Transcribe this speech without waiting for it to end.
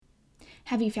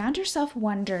Have you found yourself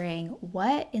wondering,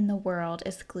 what in the world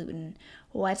is gluten?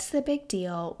 What's the big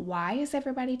deal? Why is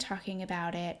everybody talking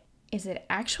about it? Is it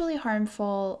actually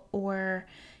harmful, or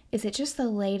is it just the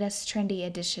latest trendy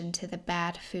addition to the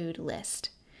bad food list?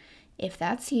 If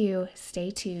that's you,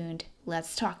 stay tuned.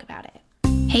 Let's talk about it.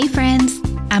 Hey friends,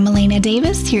 I'm Elena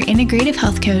Davis, your integrative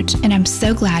health coach, and I'm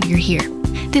so glad you're here.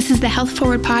 This is the Health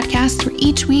Forward podcast, where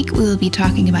each week we will be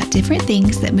talking about different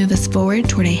things that move us forward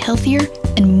toward a healthier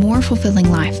and more fulfilling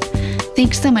life.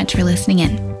 Thanks so much for listening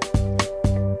in.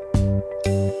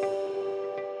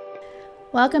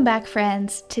 Welcome back,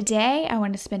 friends. Today I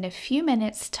want to spend a few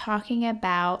minutes talking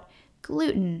about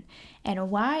gluten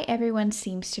and why everyone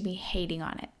seems to be hating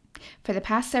on it. For the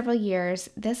past several years,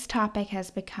 this topic has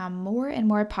become more and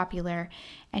more popular,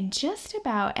 and just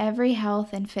about every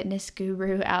health and fitness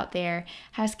guru out there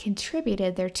has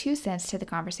contributed their 2 cents to the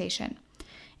conversation.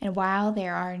 And while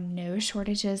there are no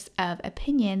shortages of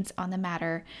opinions on the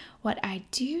matter, what I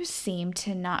do seem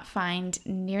to not find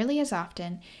nearly as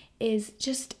often is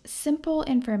just simple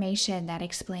information that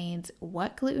explains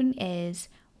what gluten is,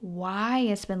 why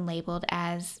it's been labeled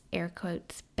as, air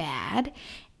quotes, bad,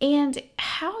 and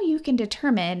how you can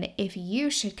determine if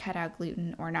you should cut out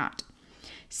gluten or not.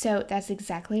 So that's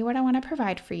exactly what I want to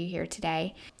provide for you here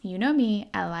today. You know me,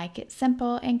 I like it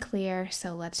simple and clear,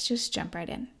 so let's just jump right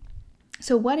in.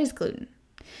 So what is gluten?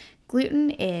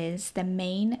 Gluten is the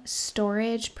main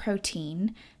storage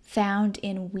protein found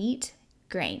in wheat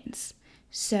grains.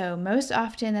 So most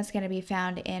often that's going to be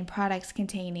found in products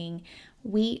containing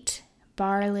wheat,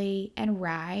 barley, and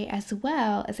rye, as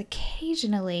well as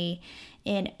occasionally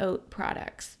in oat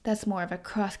products. That's more of a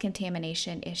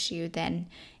cross-contamination issue than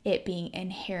it being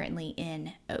inherently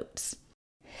in oats.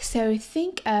 So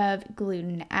think of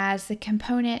gluten as the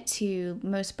component to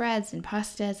most breads and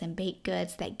pastas and baked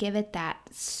goods that give it that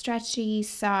stretchy,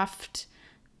 soft,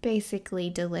 basically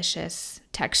delicious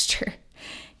texture.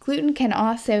 Gluten can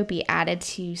also be added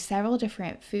to several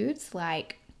different foods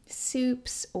like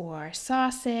soups or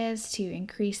sauces to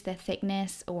increase the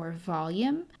thickness or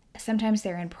volume. Sometimes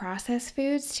they're in processed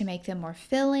foods to make them more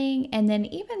filling, and then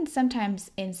even sometimes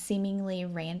in seemingly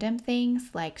random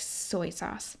things like soy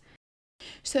sauce.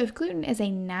 So if gluten is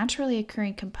a naturally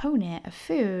occurring component of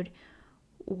food,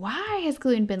 why has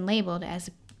gluten been labeled as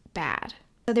bad?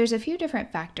 So there's a few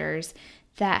different factors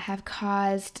that have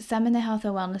caused some in the health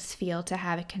and wellness field to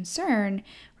have a concern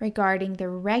regarding the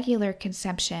regular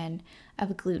consumption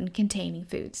of gluten-containing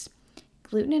foods.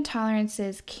 Gluten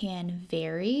intolerances can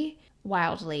vary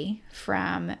wildly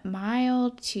from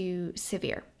mild to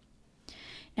severe.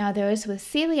 Now, those with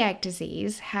celiac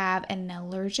disease have an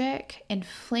allergic,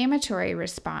 inflammatory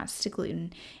response to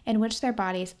gluten in which their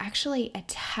bodies actually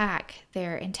attack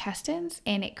their intestines,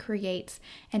 and it creates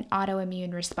an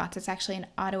autoimmune response. It's actually an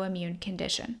autoimmune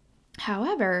condition.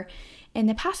 However, in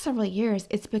the past several years,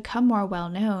 it's become more well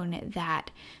known that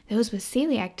those with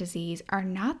celiac disease are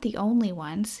not the only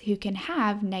ones who can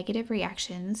have negative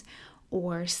reactions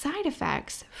or side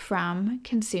effects from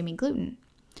consuming gluten.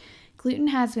 Gluten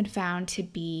has been found to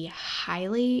be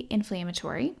highly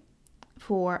inflammatory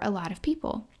for a lot of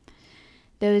people.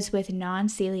 Those with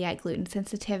non-celiac gluten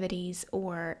sensitivities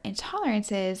or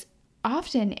intolerances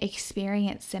often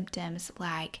experience symptoms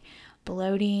like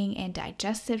bloating and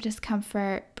digestive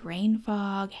discomfort, brain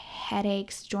fog,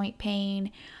 headaches, joint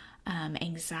pain,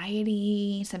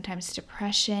 anxiety, sometimes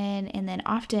depression, and then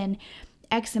often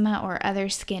eczema or other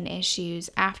skin issues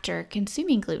after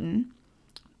consuming gluten.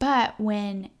 But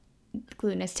when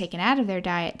gluten is taken out of their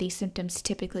diet, these symptoms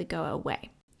typically go away.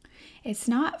 It's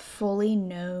not fully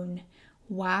known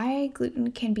why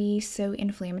gluten can be so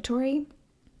inflammatory.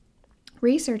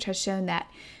 Research has shown that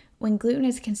when gluten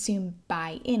is consumed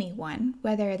by anyone,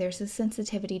 whether there's a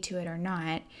sensitivity to it or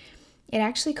not, it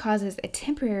actually causes a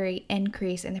temporary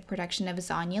increase in the production of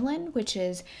zonulin, which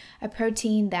is a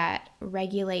protein that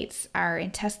regulates our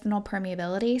intestinal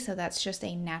permeability. So that's just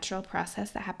a natural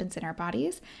process that happens in our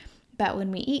bodies. But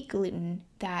when we eat gluten,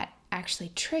 that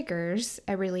actually triggers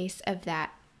a release of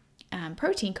that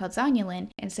protein called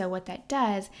zonulin. And so what that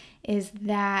does is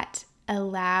that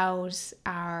allows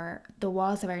the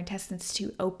walls of our intestines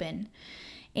to open.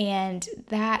 And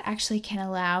that actually can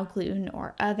allow gluten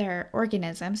or other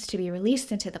organisms to be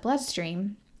released into the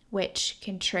bloodstream, which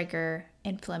can trigger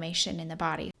inflammation in the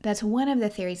body. That's one of the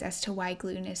theories as to why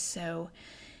gluten is so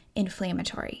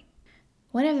inflammatory.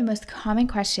 One of the most common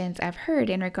questions I've heard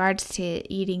in regards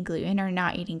to eating gluten or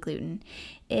not eating gluten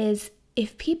is,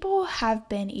 if people have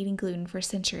been eating gluten for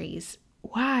centuries,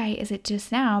 why is it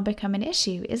just now become an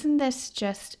issue? Isn't this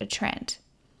just a trend?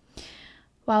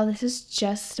 While this is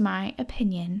just my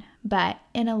opinion, but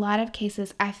in a lot of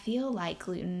cases, I feel like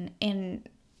gluten, and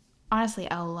honestly,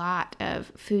 a lot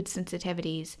of food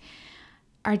sensitivities,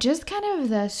 are just kind of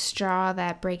the straw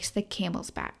that breaks the camel's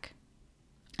back.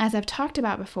 As I've talked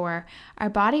about before, our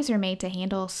bodies are made to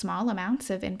handle small amounts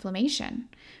of inflammation.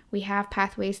 We have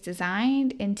pathways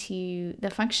designed into the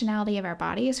functionality of our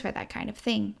bodies for that kind of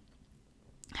thing.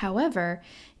 However,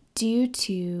 due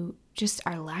to just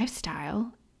our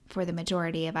lifestyle, for the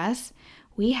majority of us,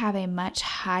 we have a much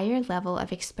higher level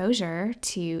of exposure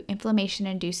to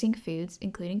inflammation-inducing foods,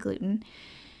 including gluten,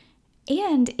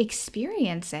 and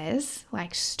experiences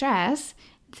like stress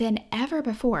than ever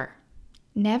before.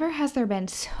 Never has there been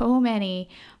so many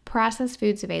processed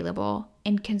foods available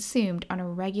and consumed on a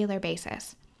regular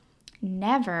basis.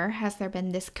 Never has there been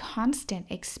this constant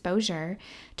exposure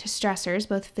to stressors,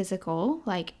 both physical,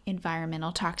 like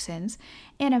environmental toxins,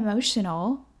 and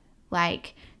emotional,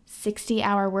 like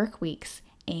 60-hour work weeks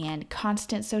and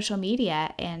constant social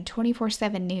media and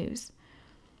 24/7 news.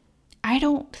 I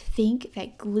don't think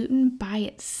that gluten by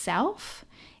itself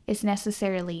is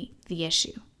necessarily the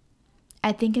issue.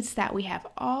 I think it's that we have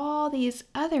all these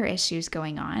other issues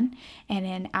going on, and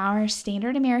in our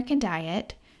standard American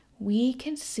diet, we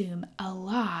consume a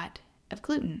lot of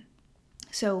gluten.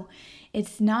 So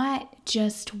it's not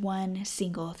just one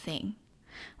single thing.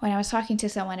 When I was talking to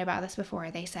someone about this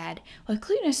before, they said, well,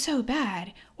 gluten is so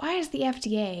bad. Why has the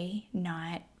FDA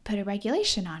not put a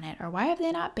regulation on it? Or why have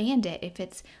they not banned it if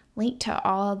it's linked to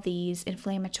all of these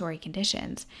inflammatory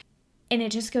conditions? And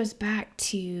it just goes back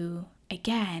to,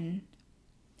 again,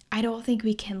 I don't think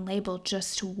we can label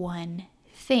just one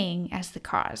thing as the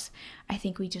cause. I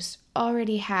think we just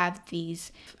already have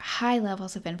these high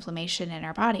levels of inflammation in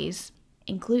our bodies,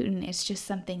 and gluten is just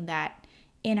something that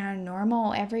in our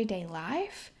normal everyday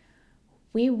life,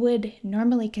 we would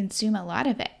normally consume a lot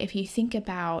of it. If you think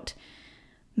about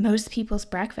most people's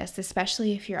breakfast,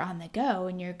 especially if you're on the go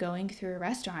and you're going through a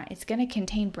restaurant, it's going to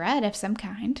contain bread of some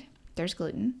kind. There's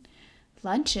gluten.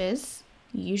 Lunches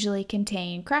usually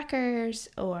contain crackers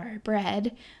or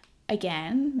bread.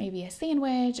 Again, maybe a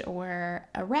sandwich or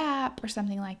a wrap or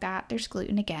something like that. There's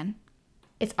gluten again.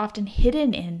 It's often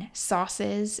hidden in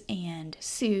sauces and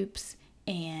soups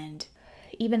and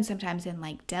even sometimes in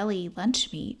like deli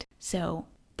lunch meat. So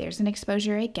there's an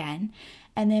exposure again.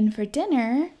 And then for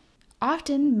dinner,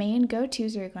 often main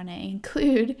go-tos are going to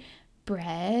include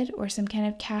bread or some kind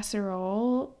of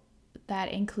casserole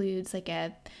that includes like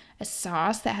a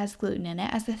sauce that has gluten in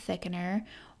it as a thickener,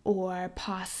 or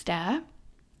pasta.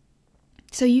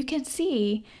 So you can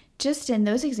see just in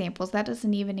those examples, that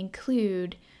doesn't even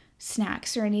include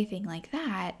snacks or anything like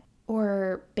that,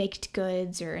 or baked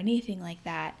goods or anything like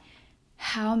that,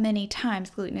 how many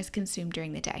times gluten is consumed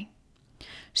during the day.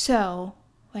 So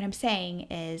what I'm saying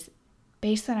is,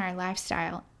 based on our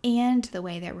lifestyle and the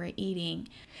way that we're eating,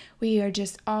 we are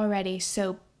just already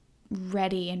so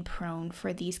ready and prone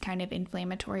for these kind of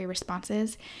inflammatory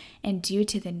responses. And due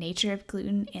to the nature of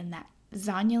gluten and that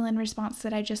zonulin response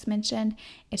that I just mentioned,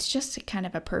 it's just kind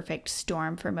of a perfect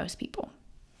storm for most people.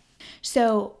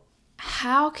 So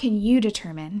how can you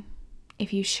determine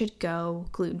if you should go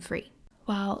gluten-free?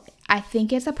 Well, I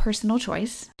think it's a personal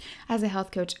choice. As a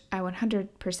health coach, I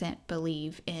 100%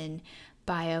 believe in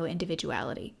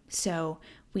bio-individuality. So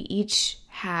we each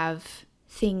have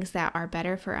things that are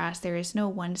better for us. There is no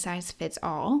one size fits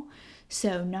all.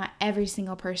 So not every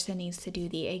single person needs to do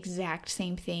the exact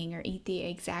same thing or eat the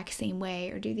exact same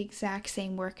way or do the exact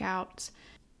same workouts.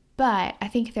 But I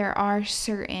think there are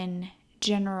certain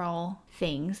general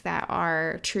things that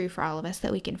are true for all of us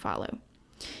that we can follow.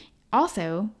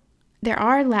 Also, there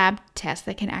are lab tests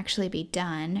that can actually be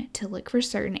done to look for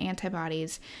certain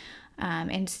antibodies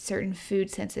and certain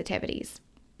food sensitivities.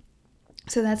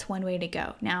 So that's one way to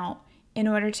go. Now, in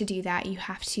order to do that, you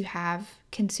have to have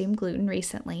consumed gluten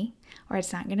recently, or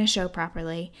it's not going to show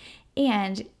properly.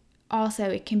 And also,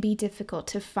 it can be difficult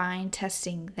to find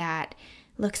testing that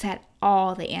looks at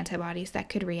all the antibodies that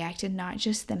could react and not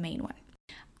just the main one.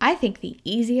 I think the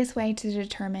easiest way to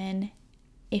determine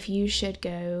if you should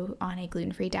go on a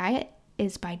gluten-free diet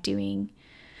is by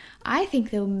I think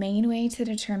the main way to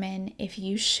determine if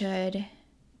you should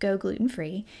go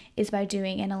gluten-free is by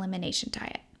doing an elimination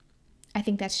diet. I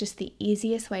think that's just the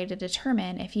easiest way to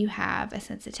determine if you have a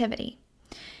sensitivity.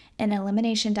 An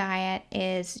elimination diet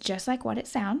is just like what it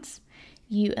sounds.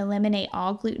 You eliminate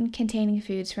all gluten-containing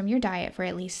foods from your diet for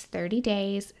at least 30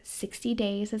 days. 60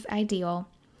 days is ideal.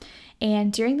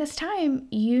 And during this time,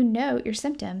 you note your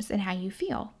symptoms and how you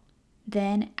feel.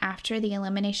 Then after the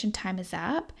elimination time is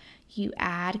up, you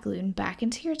add gluten back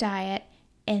into your diet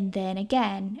and then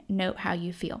again, note how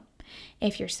you feel.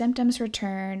 if your symptoms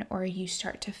return or you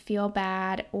start to feel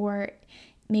bad, or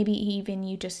maybe even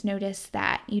you just notice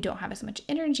that you don't have as much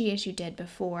energy as you did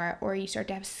before, or you start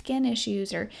to have skin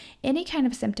issues or any kind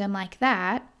of symptom like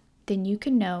that, then you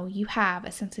can know you have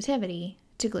a sensitivity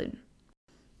to gluten.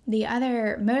 The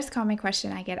other most common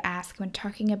question I get asked when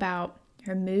talking about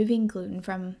removing gluten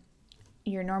from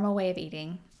your normal way of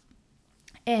eating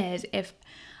is, if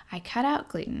I cut out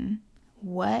gluten,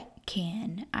 what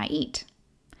can I eat?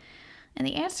 And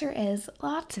the answer is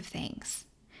lots of things.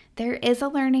 There is a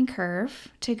learning curve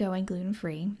to going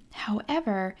gluten-free.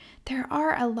 However, there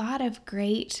are a lot of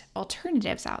great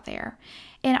alternatives out there.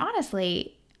 And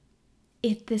honestly,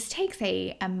 this takes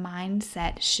a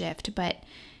mindset shift, but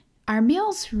our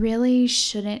meals really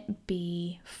shouldn't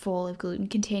be full of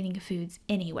gluten-containing foods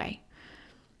anyway.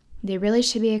 They really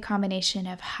should be a combination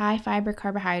of high fiber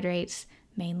carbohydrates,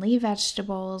 mainly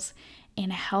vegetables,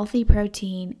 and a healthy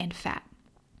protein and fat.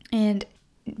 And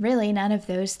really, none of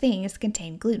those things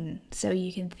contain gluten. So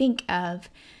you can think of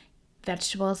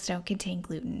vegetables don't contain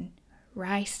gluten.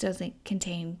 Rice doesn't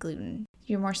contain gluten.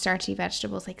 Your more starchy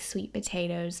vegetables like sweet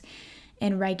potatoes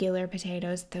and regular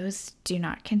potatoes, those do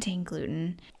not contain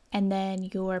gluten. And then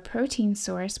your protein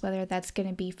source, whether that's going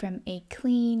to be from a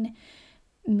clean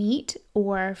meat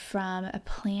or from a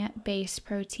plant-based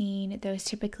protein, those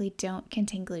typically don't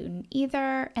contain gluten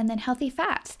either. And then healthy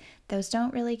fats, those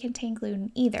don't really contain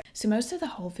gluten either. So most of the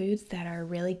whole foods that are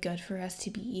really good for us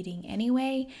to be eating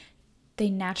anyway, they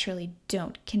naturally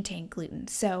don't contain gluten.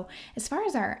 So as far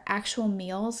as our actual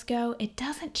meals go, it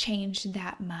doesn't change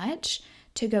that much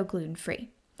to go gluten-free.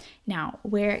 Now,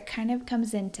 where it kind of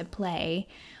comes into play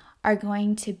are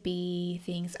going to be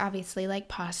things obviously like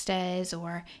pastas,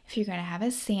 or if you're going to have a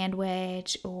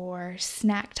sandwich, or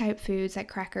snack type foods like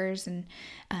crackers and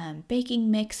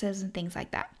baking mixes and things like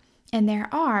that. And there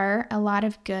are a lot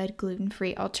of good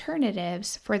gluten-free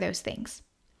alternatives for those things.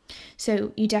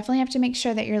 So you definitely have to make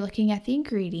sure that you're looking at the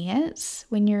ingredients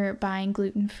when you're buying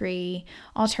gluten-free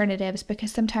alternatives,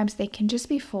 because sometimes they can just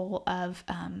be full of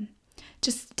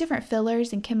just different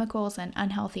fillers and chemicals and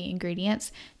unhealthy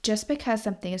ingredients. Just because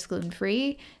something is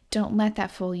gluten-free, don't let that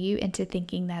fool you into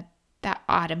thinking that that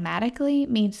automatically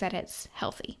means that it's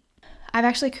healthy. I've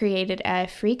actually created a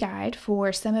free guide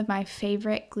for some of my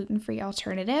favorite gluten-free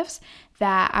alternatives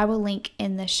that I will link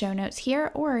in the show notes here,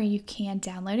 or you can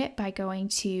download it by going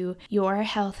to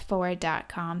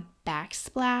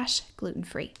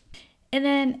yourhealthforward.com/glutenfree. And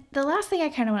then the last thing I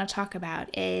kind of want to talk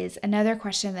about is another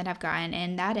question that I've gotten,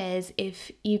 and that is,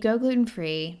 if you go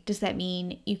gluten-free, does that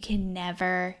mean you can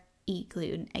never eat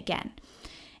gluten again?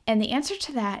 And the answer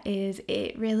to that is,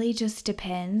 it really just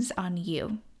depends on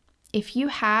you. If you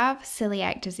have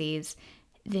celiac disease,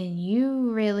 then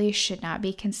you really should not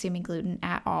be consuming gluten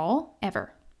at all,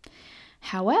 ever.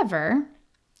 However,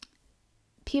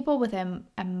 people with a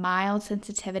mild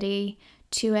sensitivity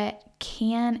to it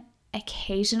can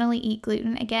occasionally eat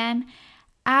gluten again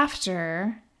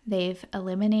after they've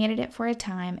eliminated it for a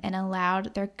time and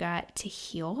allowed their gut to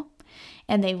heal,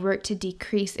 and they work to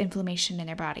decrease inflammation in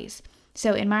their bodies.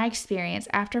 So in my experience,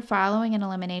 after following an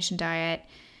elimination diet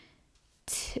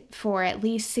for at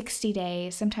least 60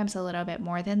 days, sometimes a little bit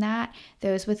more than that,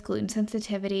 those with gluten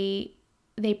sensitivity,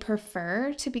 they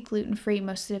prefer to be gluten-free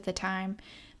most of the time,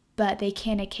 but they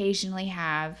can occasionally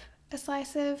have a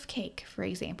slice of cake, for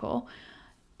example,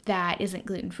 that isn't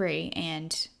gluten-free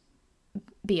and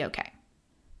be okay.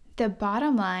 The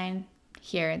bottom line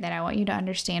here that I want you to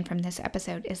understand from this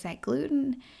episode is that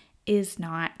gluten is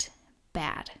not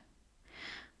bad.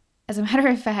 As a matter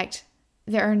of fact,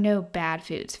 there are no bad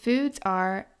foods. Foods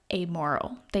are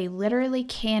amoral. They literally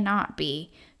cannot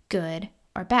be good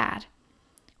or bad.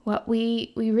 What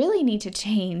we really need to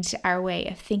change our way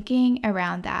of thinking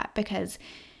around that, because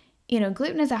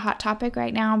gluten is a hot topic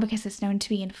right now because it's known to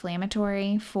be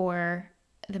inflammatory for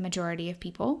the majority of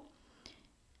people.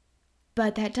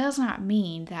 But that does not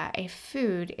mean that a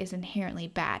food is inherently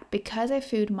bad, because a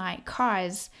food might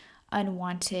cause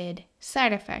unwanted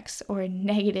side effects or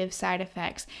negative side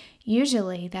effects.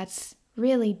 Usually that's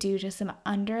really due to some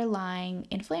underlying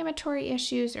inflammatory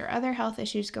issues or other health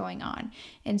issues going on.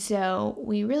 And so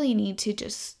we really need to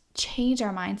just change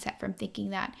our mindset from thinking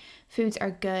that foods are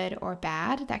good or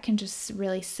bad. That can just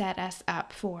really set us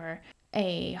up for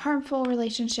a harmful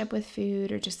relationship with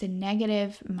food, or just a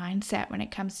negative mindset when it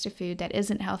comes to food that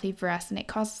isn't healthy for us, and it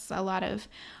causes a lot of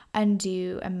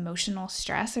undue emotional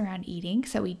stress around eating,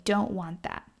 so we don't want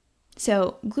that.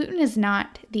 So gluten is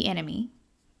not the enemy,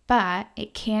 but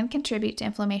it can contribute to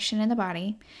inflammation in the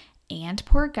body and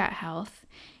poor gut health.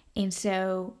 And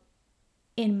so,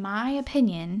 in my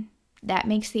opinion, that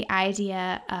makes the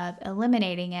idea of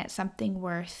eliminating it something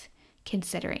worth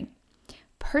considering.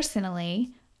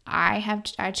 Personally,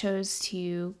 I chose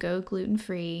to go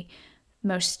gluten-free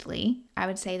mostly. I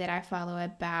would say that I follow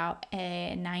about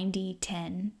a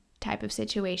 90-10 type of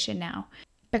situation now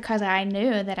because I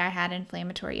knew that I had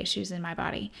inflammatory issues in my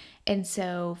body. And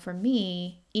so for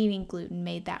me, eating gluten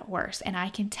made that worse. And I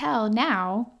can tell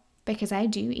now because I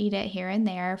do eat it here and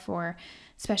there for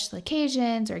special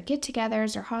occasions or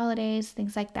get-togethers or holidays,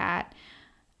 things like that,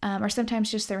 or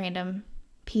sometimes just the random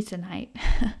pizza night.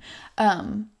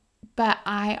 But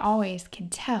I always can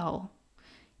tell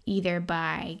either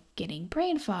by getting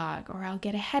brain fog, or I'll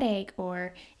get a headache,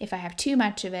 or if I have too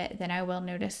much of it, then I will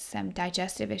notice some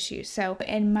digestive issues. So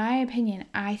in my opinion,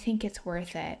 I think it's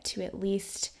worth it to at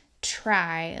least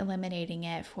try eliminating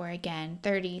it for, again,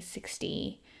 30,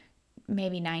 60,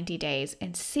 maybe 90 days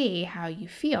and see how you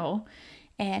feel.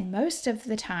 And most of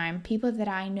the time, people that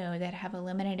I know that have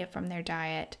eliminated it from their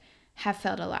diet have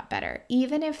felt a lot better.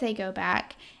 Even if they go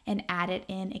back and add it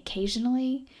in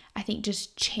occasionally, I think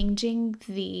just changing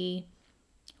the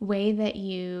way that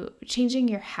changing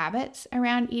your habits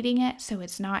around eating it so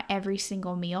it's not every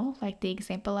single meal, like the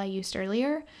example I used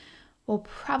earlier, will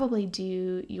probably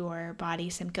do your body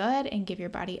some good and give your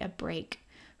body a break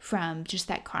from just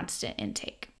that constant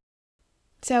intake.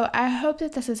 So I hope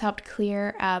that this has helped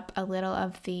clear up a little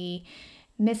of the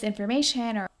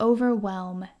misinformation or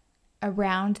overwhelm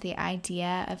around the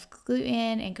idea of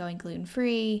gluten and going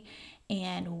gluten-free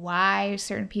and why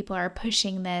certain people are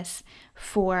pushing this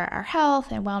for our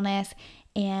health and wellness.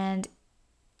 And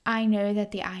I know that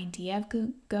the idea of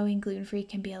going gluten-free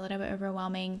can be a little bit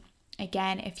overwhelming.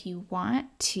 Again, if you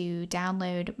want to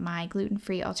download my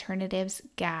gluten-free alternatives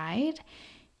guide,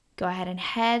 go ahead and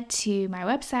head to my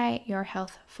website,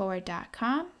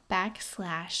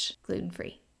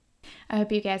 yourhealthforward.com/glutenfree. I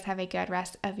hope you guys have a good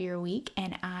rest of your week,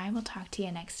 and I will talk to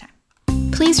you next time.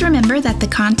 Please remember that the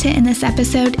content in this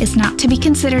episode is not to be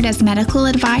considered as medical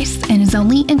advice and is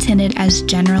only intended as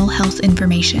general health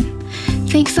information.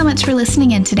 Thanks so much for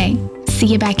listening in today. See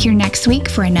you back here next week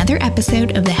for another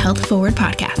episode of the Health Forward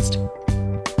Podcast.